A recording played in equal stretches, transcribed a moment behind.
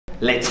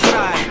Let's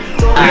try.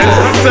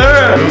 Yes,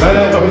 sir.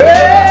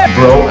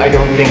 Bro, I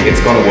don't think it's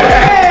gonna work.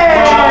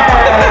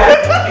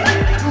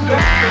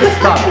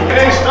 Stop.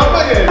 Hey, stop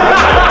again.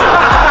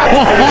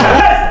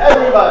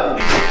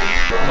 Everybody.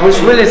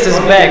 Bruce Willis is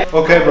back.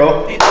 Okay,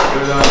 bro.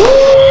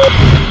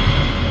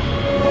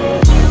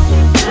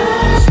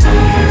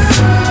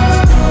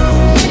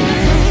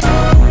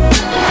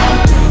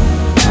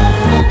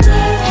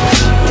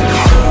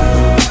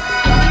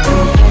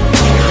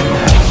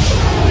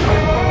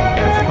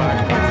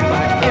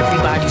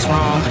 Everybody's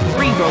wrong.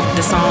 Rewrote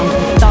the song.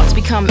 Thoughts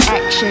become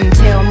action.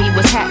 Tell me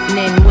what's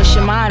happening. Wish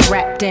your mind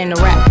wrapped in,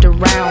 wrapped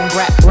around,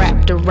 wrapped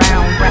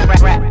around,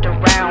 wrapped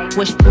around.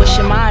 Wish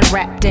your mind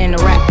wrapped in,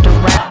 wrapped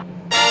around.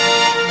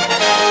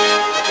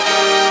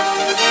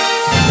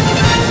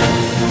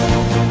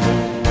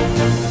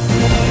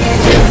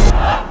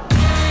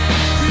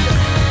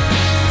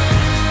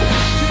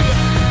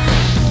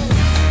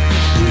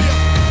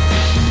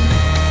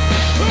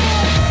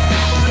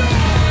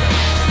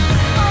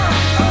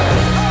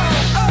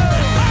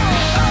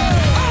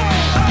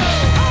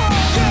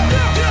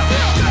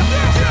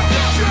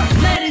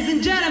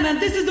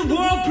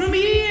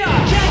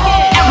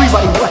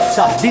 Everybody, what's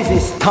up? This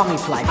is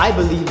TomiFly. I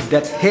believe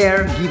that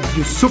hair gives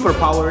you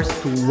superpowers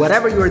to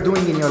whatever you're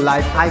doing in your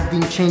life. I've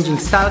been changing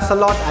styles a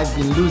lot. I've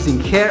been losing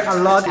hair a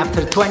lot.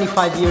 After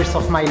 25 years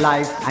of my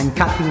life, I'm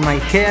cutting my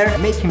hair,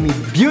 making me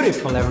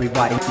beautiful,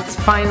 everybody. It's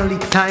finally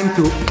time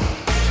to...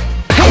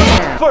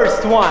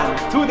 First one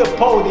to the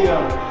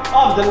podium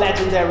of the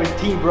legendary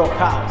Team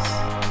Brockhouse.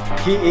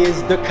 He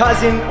is the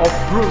cousin of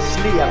Bruce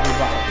Lee,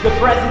 everybody. The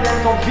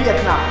president of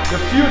Vietnam. The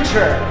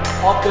future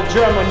of the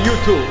German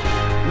YouTube.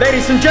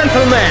 Ladies and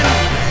gentlemen,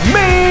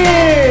 me!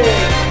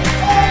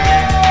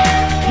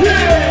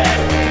 Yeah!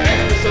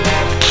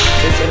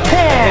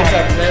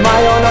 It's my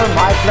honor,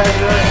 my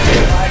pleasure.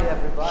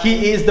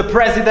 He is the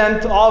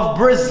president of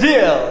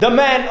Brazil, the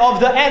man of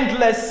the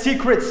endless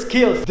secret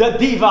skills, the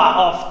diva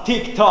of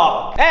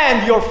TikTok,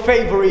 and your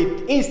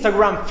favorite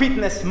Instagram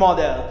fitness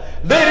model.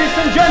 Ladies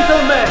and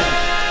gentlemen,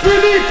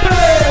 Felipe!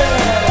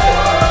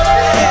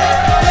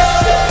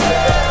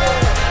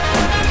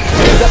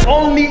 The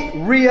only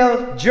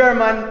real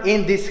German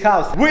in this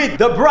house, with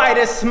the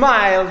brightest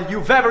smile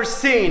you've ever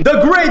seen, the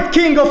great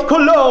king of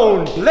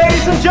Cologne.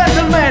 Ladies and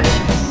gentlemen,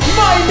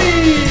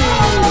 Smiley!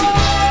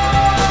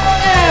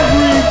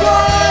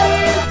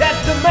 Everybody!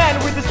 That's the man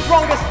with the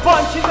strongest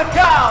punch in the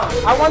house.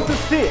 I want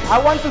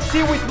to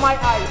see with my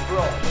eyes,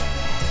 bro.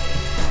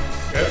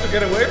 You have to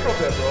get away from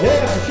that, bro.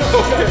 Yeah,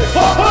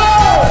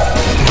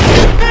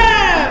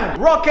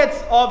 sure.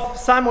 Rockets of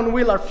Simon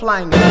Will are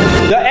flying.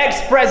 The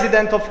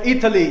ex-president of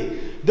Italy,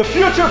 the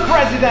future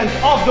president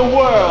of the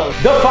world,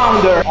 the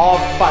founder of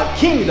Five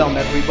Kingdom,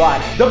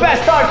 everybody. The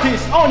best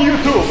artist on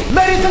YouTube.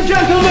 Ladies and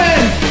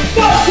gentlemen,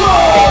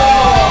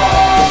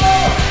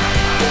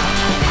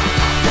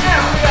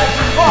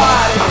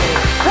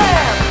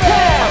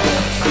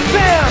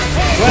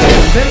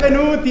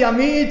 benvenuti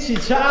amici,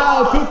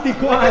 ciao tutti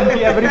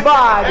quanti,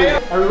 everybody.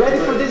 Are you ready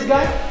for this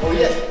guy? Oh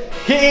yes.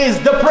 He is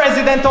the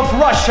president of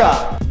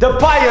Russia, the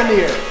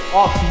pioneer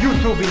of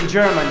YouTube in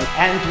Germany,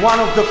 and one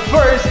of the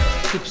first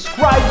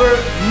subscriber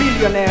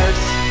millionaires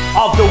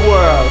of the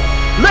world.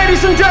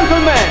 Ladies and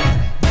gentlemen,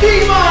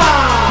 Dima!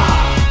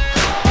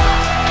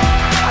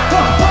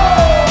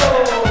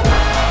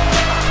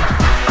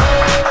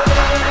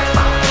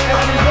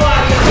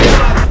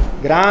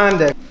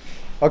 Grande.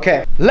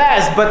 Okay,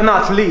 last but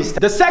not least,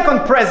 the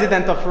second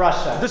president of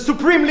Russia, the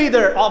supreme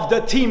leader of the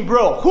Team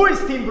Bro. Who is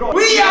Team Bro?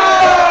 We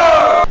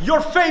are!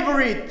 Your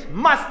favorite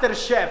master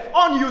chef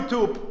on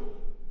YouTube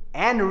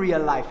and real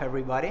life,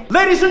 everybody.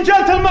 Ladies and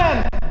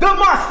gentlemen, the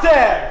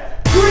master,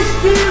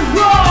 Crispy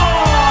Raw!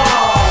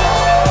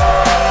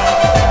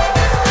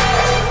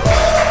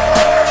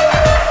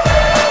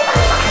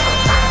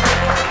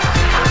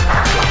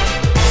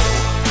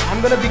 I'm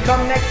gonna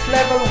become next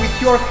level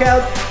with your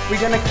help. We're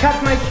gonna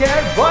cut my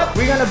hair, but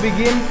we're gonna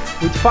begin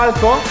with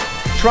Falco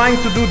trying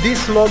to do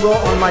this logo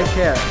on my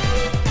hair.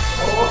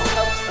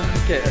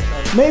 Okay.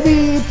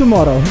 Maybe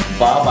tomorrow.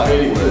 Baba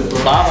cool.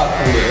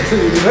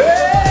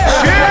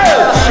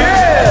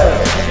 Chill!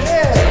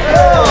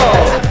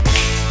 Oh.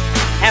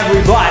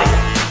 Everybody.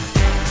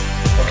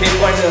 Okay,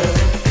 Freunde.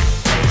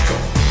 Let's go.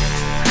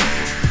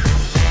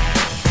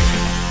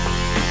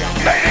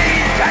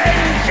 Ladies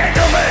and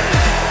gentlemen,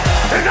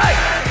 tonight.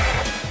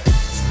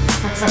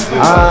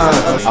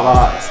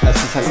 Aber es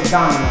ist halt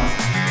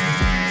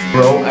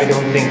Bro, I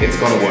don't think it's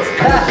gonna work.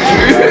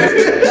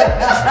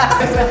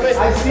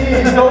 I see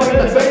it's going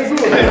very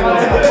good.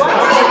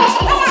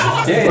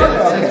 yeah.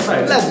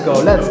 Let's go.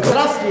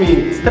 Trust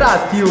me.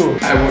 Trust you.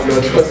 I would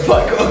not trust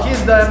Falco.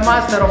 He's the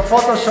master of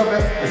Photoshop.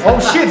 Oh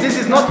shit, this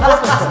is not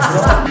Photoshop,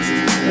 bro.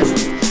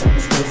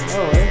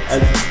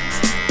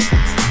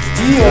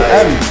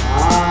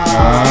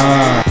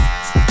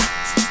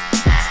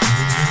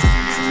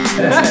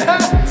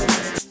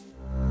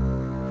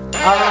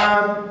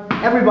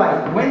 Everybody,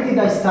 when did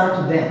I start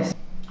to dance?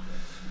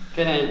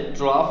 Can I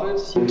draw it?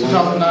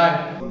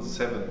 2009.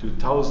 2007.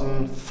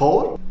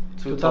 2004.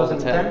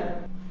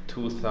 2010.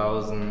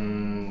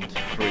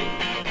 2003.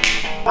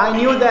 I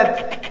knew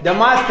that the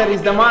master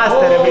is the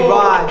master,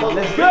 everybody.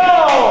 Let's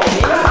go!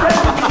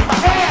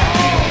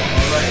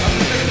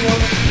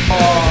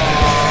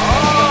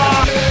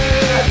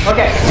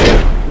 Okay,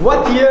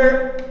 what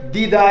year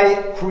did I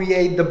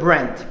create the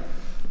brand?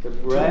 The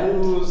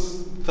brand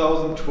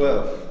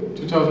 2012.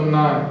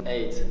 2009.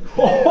 8.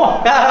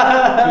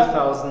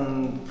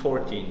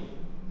 2014.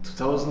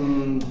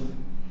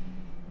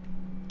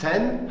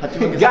 2010? Hat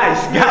jemand gesagt?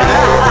 Guys,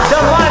 the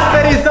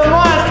master is the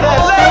master!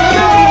 Let's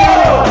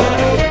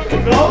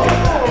go!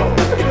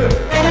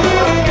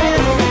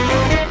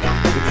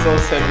 It's so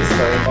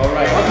satisfying.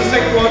 Alright, on the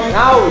second one.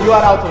 Now you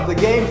are out of the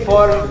game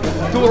for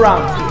 2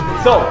 rounds.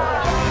 So,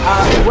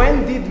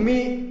 when did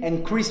me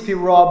and Crispy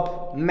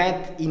Rob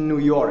met in New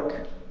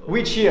York?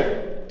 Which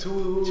year?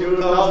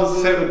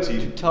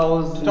 2017.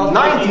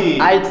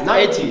 2019.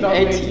 80.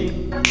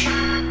 80.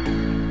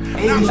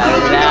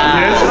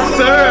 Yes,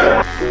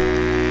 sir.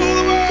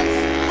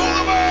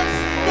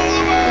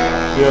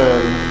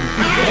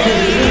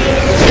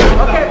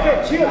 Okay,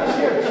 chill.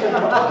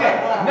 Okay,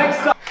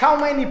 next up. How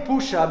many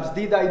push-ups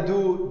did I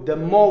do the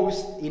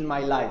most in my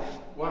life?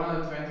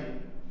 120.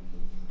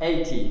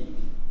 80.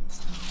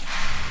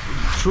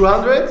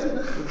 200?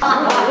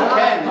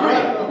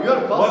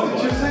 What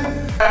did you say?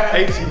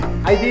 80.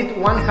 I did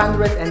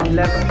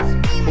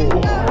 111.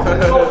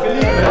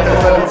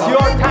 It's your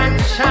time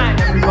to shine,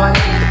 everybody.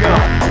 Let's go.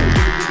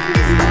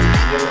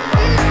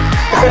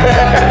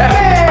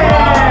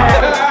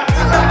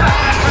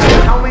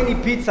 How many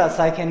pizzas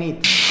I can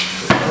eat? The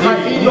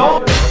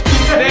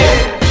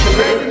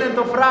president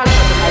of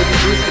Russia. I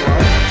did this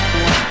one.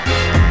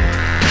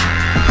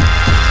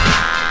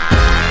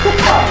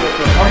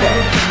 Okay.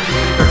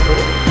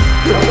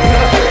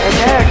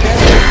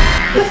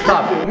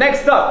 Stop.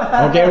 Next up.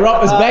 Okay,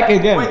 Rob is back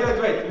again.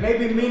 Wait.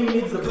 Maybe Min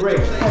needs a break.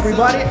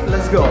 Everybody,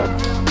 let's go.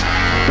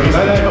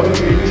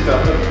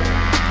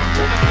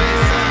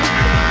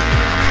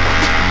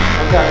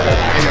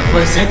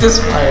 Voll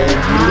satisfying.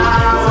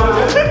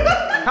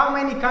 How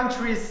many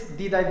countries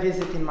did I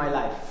visit in my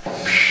life?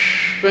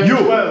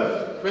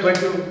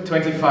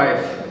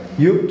 25.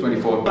 You?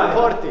 24.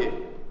 40.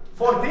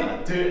 40?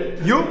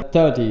 You?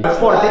 30. 40.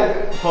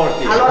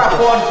 Allora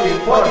 40.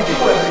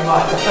 42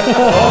 everybody.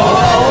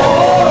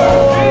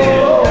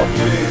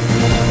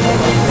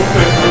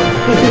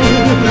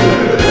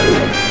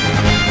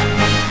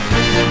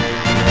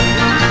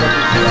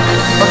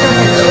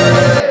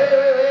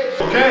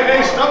 Okay,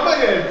 hey, stopp mal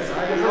jetzt.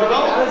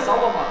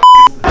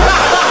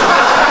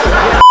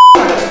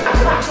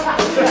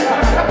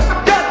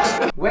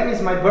 When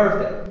is my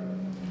birthday?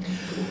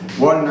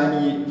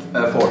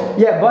 194.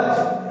 Yeah, but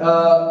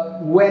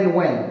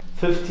when?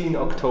 15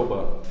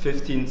 October.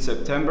 15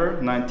 September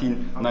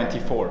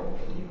 1994.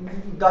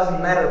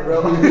 Doesn't matter,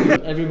 bro.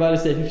 Everybody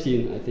say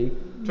 15, I think.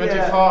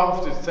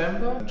 24th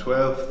December.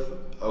 12th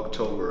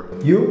October.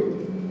 You?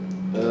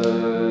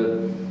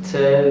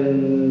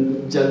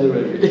 10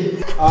 January.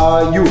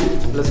 You.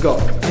 Let's go.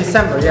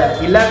 December, yeah.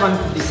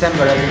 11th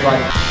December,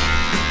 everybody.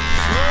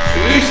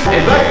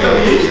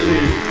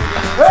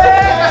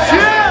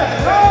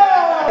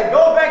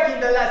 Go back in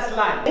the last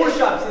line.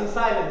 Push-ups in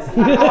silence.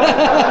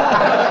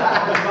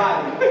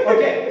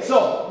 Okay,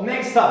 so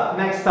next up.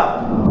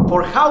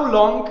 For how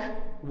long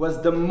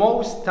was the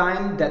most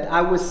time that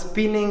I was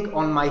spinning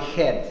on my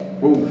head?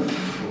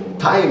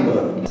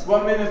 Timer.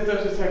 1 minute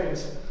 30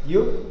 seconds.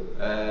 You?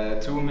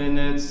 2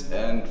 minutes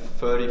and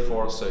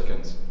 34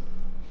 seconds.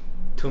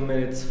 2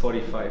 minutes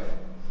 45.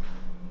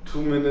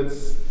 2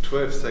 minutes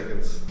 12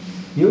 seconds.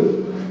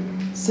 You?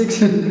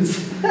 6 minutes.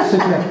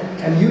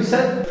 And you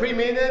said? 3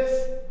 minutes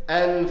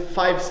and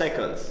 5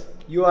 seconds.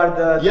 You are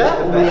the Yeah?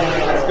 the best.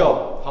 Let's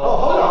go.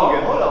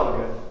 How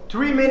long?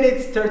 3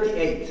 minutes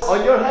 38.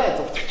 On your head.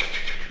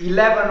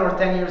 11 or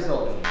 10 years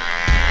old.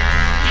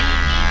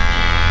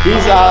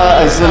 He's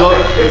a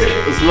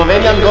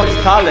Slovenian Got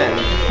Talent.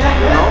 You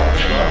know?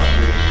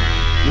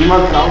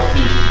 Niemand traut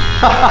sich.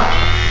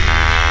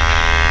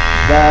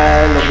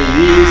 Bello,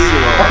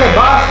 bellissimo. Okay,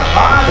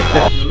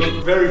 basta. You look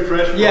very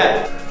fresh.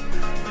 Yeah.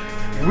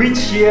 Which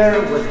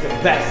year was the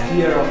best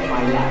year of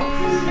my life?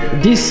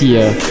 This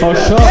year, for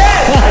sure.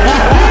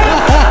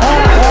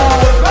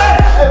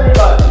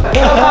 Everybody.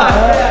 Come on,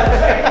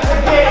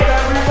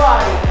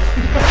 everybody.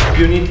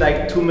 You need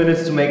like 2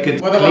 minutes to make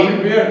it What about the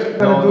clean. beard?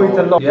 I'm gonna do it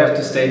alone. You have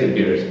to stay the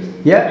beard.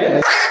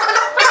 Yeah?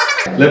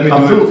 Let me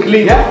do it.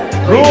 Clean. Yeah?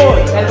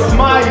 Good. And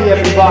smiley,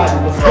 everybody.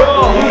 Let's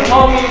go.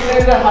 Tommy's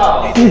in the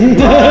house.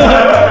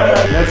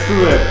 Let's do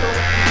it.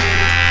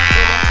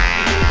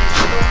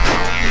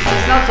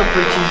 It's not so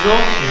preciso.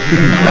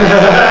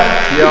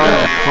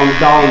 From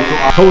down to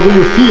up. How do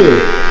you feel,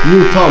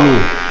 new Tommy?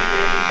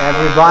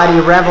 Everybody,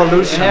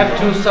 revolution. I have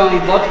to some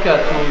vodka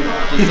to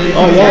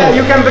Oh Yeah, yeah.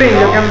 you can bring.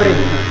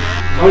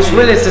 Bruce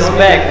Willis is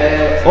back.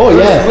 Oh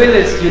Bruce yeah.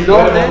 Willis, you know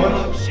that?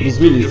 Bruce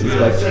Willis is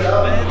back.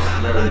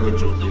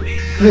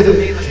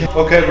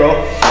 Okay, bro.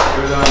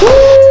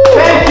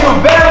 Thank you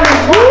very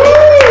much.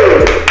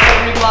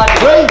 Everybody.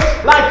 Great.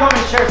 Like,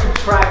 comment, share,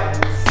 subscribe,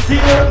 and See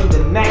you in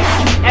the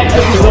next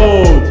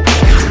episode.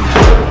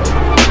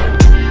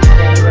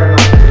 Thank you very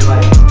much,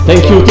 everybody.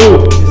 Thank you too.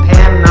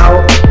 Pam now.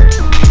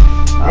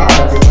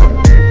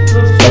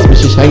 Lass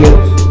mich nicht hängen.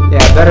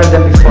 Yeah, better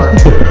than before.